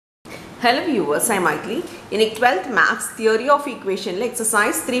Hello viewers, I am Maitli. In 12th Maths Theory of Equation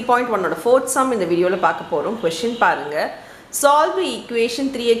exercise 3.1 oda fourth sum in the video la paaka porom. Question parunga. Solve the equation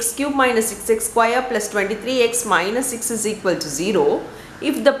 3x cube minus 6x square plus 23x minus 6 is equal to 0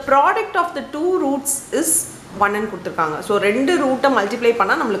 if the product of the two roots is 1 ன்னு கொடுத்திருக்காங்க. So ரெண்டு ரூட்டை multiply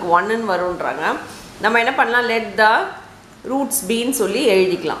பண்ணா நமக்கு 1 ன்னு வரும்ன்றாங்க. நம்ம என்ன பண்ணலாம், let the roots be ன்னு சொல்லி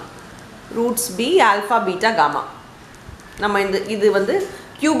எழுதிக்கலாம். Roots be alpha beta gamma. நம்ம இது வந்து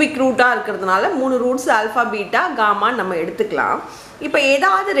cubic root இருக்கிறதுனால மூணு ரூட்ஸ் ஆல்ஃபா பீட்டா காமா நம்ம எடுத்துக்கலாம். இப்போ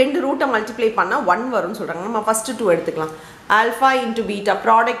ஏதாவது ரெண்டு ரூட்டை மல்டிப்ளை பண்ணால் 1 வரும்னு சொல்கிறாங்க. நம்ம ஃபஸ்ட்டு 2 எடுத்துக்கலாம். Alpha into beta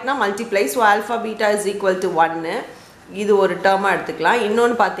ப்ராடக்ட்னா multiply, so alpha beta is equal to 1. இது ஒரு டேர்மாக எடுத்துக்கலாம்.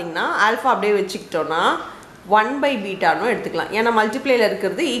 இன்னொன்று பார்த்தீங்கன்னா ஆல்ஃபா அப்படியே வச்சுக்கிட்டோன்னா 1 பை பீட்டானும் எடுத்துக்கலாம். ஏன்னா மல்டிப்ளையில்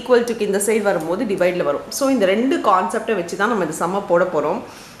இருக்கிறது ஈக்குவல் டுக்கு இந்த சைடு வரும்போது டிவைடில் வரும். ஸோ இந்த ரெண்டு கான்செப்டை வச்சு தான் நம்ம இந்த சம்மை போட போகிறோம்.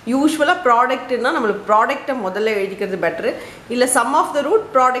 யூஸ்வலாக ப்ராடக்ட்னா நம்மளுக்கு ப்ராடக்டை முதல்ல எழுதிக்கிறது பெட்ரு, இல்லை some of the root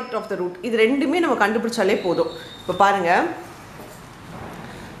product of the root இது ரெண்டுமே நம்ம கண்டுபிடிச்சாலே போதும். இப்போ பாருங்கள்,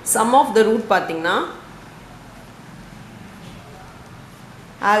 சம் ஆஃப் த ரூட் பார்த்திங்கன்னா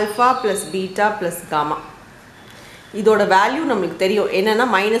alpha plus beta plus gamma. இதோட வேல்யூ நம்மளுக்கு தெரியும் என்னென்னா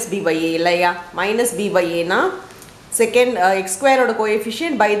மைனஸ் பி பை ஏ இல்லையா. மைனஸ் பி பை ஏனா செகண்ட் எக்ஸ் ஸ்கொயரோட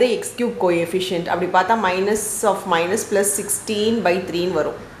coefficient by the X cube coefficient. அப்படி பார்த்தா மைனஸ் ஆஃப் மைனஸ் ப்ளஸ் 16/3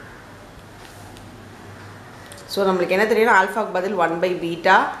 வரும். ஸோ நம்மளுக்கு என்ன தெரியும், ஆல்ஃபாக்கு பதில் 1 by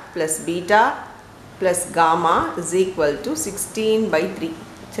beta plus gamma is equal to 16/3.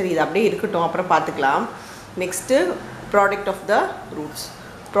 சரி, இது அப்படியே இருக்கட்டும், அப்புறம் பார்த்துக்கலாம். Next product of the roots.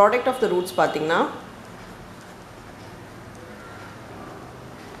 Product of the roots பார்த்திங்கன்னா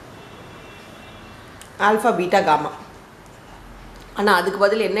ஆல்ஃபா பீட்டா காமா. ஆனால் அதுக்கு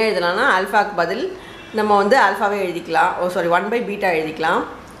பதில் என்ன எழுதலாம்னா ஆல்ஃபாக்கு பதில் நம்ம வந்து ஆல்ஃபாவே எழுதிக்கலாம். 1 பை பீட்டா எழுதிக்கலாம்,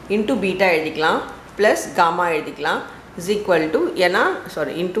 இன்ட்டு பீட்டா எழுதிக்கலாம், ப்ளஸ் காமா எழுதிக்கலாம் is equal to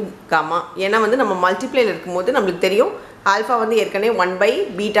into gamma. ஏன்னா வந்து நம்ம மல்டிப்ளையில் இருக்கும்போது நம்மளுக்கு தெரியும் ஆல்ஃபா வந்து ஏற்கனவே 1 பை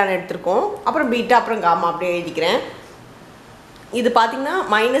பீட்டான்னு எடுத்திருக்கோம், அப்புறம் பீட்டா அப்புறம் காமா அப்படியே எழுதிக்கிறேன். இது பார்த்திங்கன்னா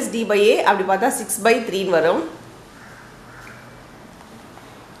மைனஸ் டி பை ஏ, அப்படி பார்த்தா 6/3 வரும்.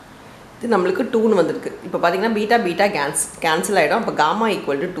 இது நம்மளுக்கு 2ன்னு வந்திருக்கு. இப்போ பார்த்திங்கன்னா பீட்டா கேன்சல் ஆகிடும். அப்போ gamma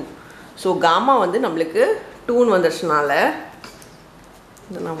equal to 2. So gamma வந்து நம்மளுக்கு 2ன்னு வந்துடுச்சுனால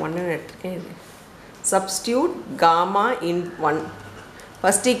இது நான் 1ன்னு எடுத்துருக்கேன். இது சப்ஸ்டியூட் காமா இன் 1.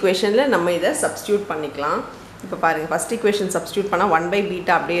 ஃபஸ்ட் ஈக்குவேஷனில் நம்ம இதை சப்ஸ்டியூட் பண்ணிக்கலாம். இப்போ பாருங்கள், ஃபஸ்ட் ஈக்குவேஷன் சப்ஸ்டியூட் பண்ணால் 1 பை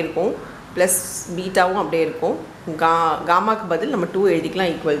பீட்டா அப்படியே இருக்கும், ப்ளஸ் பீட்டாவும் அப்படியே இருக்கும். காமாக்கு பதில் நம்ம 2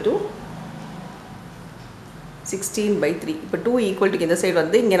 எழுதிக்கலாம் ஈக்குவல் டு 16/3. இப்போ 2 ஈக்குவல் டுக்கு இந்த சைடு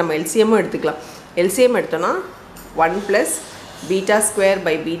வந்து இங்கே நம்ம எல்சிஎம்மும் எடுத்துக்கலாம். எல்சிஎம் எடுத்தோன்னா 1 plus beta square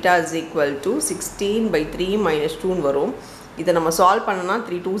by beta is equal to 16/3 minus 2ன்னு வரும். இதை நம்ம சால்வ் பண்ணோன்னா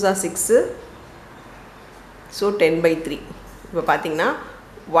 3 2s are 6, ஸோ 10/3. இப்போ பார்த்தீங்கன்னா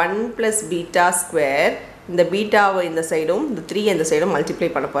 1 ப்ளஸ் பீட்டா ஸ்கொயர், இந்த பீட்டாவை இந்த சைடும் இந்த 3 இந்த சைடும் மல்டிப்ளை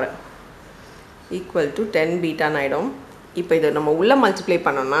பண்ண போகிறேன், ஈக்குவல் டு 10 பீட்டான்னு ஆகிடும். இப்போ இதை நம்ம உள்ளே மல்டிப்ளை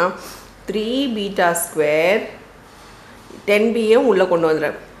பண்ணோன்னா 3 பீட்டா ஸ்கொயர் 10bயும் உள்ளே கொண்டு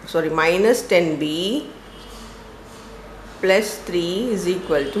வந்துடுறேன், minus 10b plus 3 is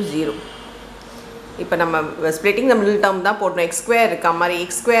equal to 0. இப்போ நம்ம ஸ்ப்ளிட்டிங் த மிடில் டேர்ம் தான் போடணும். எக்ஸ் ஸ்கொயர் இருக்கா மாதிரி,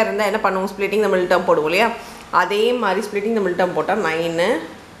 எக்ஸ் ஸ்கொயர் இருந்தால் என்ன பண்ணுவோம், ஸ்ப்ளிட்டிங் த மிடில் டேர்ம் போடுவோம் இல்லையா. அதே மாதிரி ஸ்ப்ளிட்டிங் த மிடில் டேர்ம் போட்டால்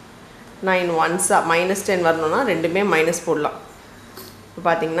 9 1s மைனஸ் 10 வரணும்னா ரெண்டுமே மைனஸ் போடலாம். இப்போ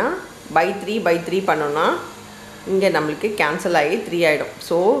பார்த்திங்கன்னா பை 3 பண்ணோன்னா இங்கே நம்மளுக்கு கேன்சல் ஆகி 3 ஆகிடும்.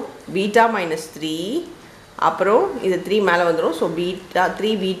 ஸோ பீட்டா மைனஸ் 3, அப்புறம் இது 3 மேலே வந்துடும். So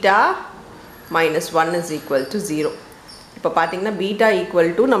 3 beta minus 1 is equal to 0. இப்போ பார்த்திங்கன்னா பீட்டா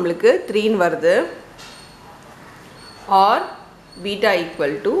ஈக்குவல் டு நம்மளுக்கு 3ன்னு வருது, ஆர் பீட்டா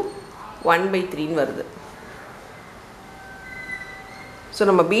ஈக்குவல் டு 1/3ன்னு வருது. ஸோ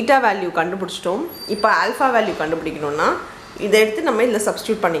நம்ம பீட்டா வேல்யூ கண்டுபிடிச்சிட்டோம். இப்போ ஆல்ஃபா வேல்யூ கண்டுபிடிக்கணுன்னா இதை எடுத்து நம்ம இதில்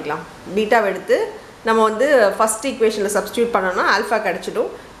சப்ஸ்டியூட் பண்ணிக்கலாம். பீட்டாவை எடுத்து நம்ம வந்து ஃபஸ்ட் ஈக்குவேஷனில் சப்ஸ்டியூட் பண்ணோன்னா ஆல்ஃபா கிடச்சிடும்.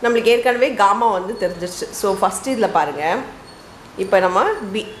 நம்மளுக்கு ஏற்கனவே காமா வந்து தெரிஞ்சிருச்சு. ஸோ ஃபஸ்ட்டு இதில் பாருங்கள், இப்போ நம்ம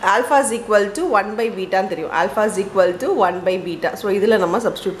alpha is equal to 1 by பீட்டான்னு தெரியும். Alpha is equal to 1 by beta. So இதில் நம்ம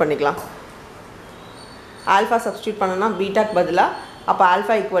சப்ஸ்டியூட் பண்ணிக்கலாம். ஆல்ஃபா சப்ஸ்டியூட் பண்ணோன்னா பீட்டாக்கு பதிலாக அப்போ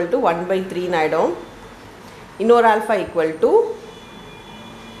ஆல்ஃபா ஈக்குவல் டு 1/3 ஆகிடும். இன்னொரு ஆல்ஃபா ஈக்குவல் டு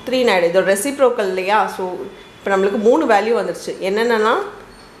 3 ஆகிடும். இதோட ரெசிப்ரோக்கல் இல்லையா. ஸோ இப்போ நம்மளுக்கு 3 வேல்யூ வந்துடுச்சு. என்னென்னா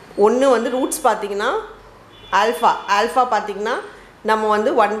ஒன்று வந்து ரூட்ஸ் பார்த்திங்கன்னா ஆல்ஃபா பார்த்திங்கன்னா நம்ம வந்து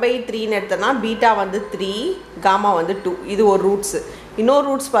 1/3ன்னு எடுத்தோன்னா பீட்டா வந்து 3, காமா வந்து 2. இது ஒரு ரூட்ஸு. இன்னொரு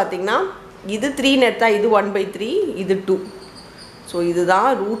ரூட்ஸ் பார்த்திங்கன்னா இது 3ன்னு எடுத்தால் இது 1/3, இது 2. ஸோ இதுதான்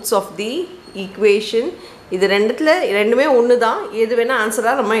ரூட்ஸ் ஆஃப் தி ஈக்குவேஷன். இது ரெண்டுமே ஒன்று தான். எது வேணால்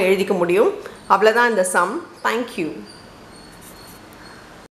ஆன்சராக நம்ம எழுதிக்க முடியும். அவ்வளோதான் இந்த சம். தேங்க்யூ.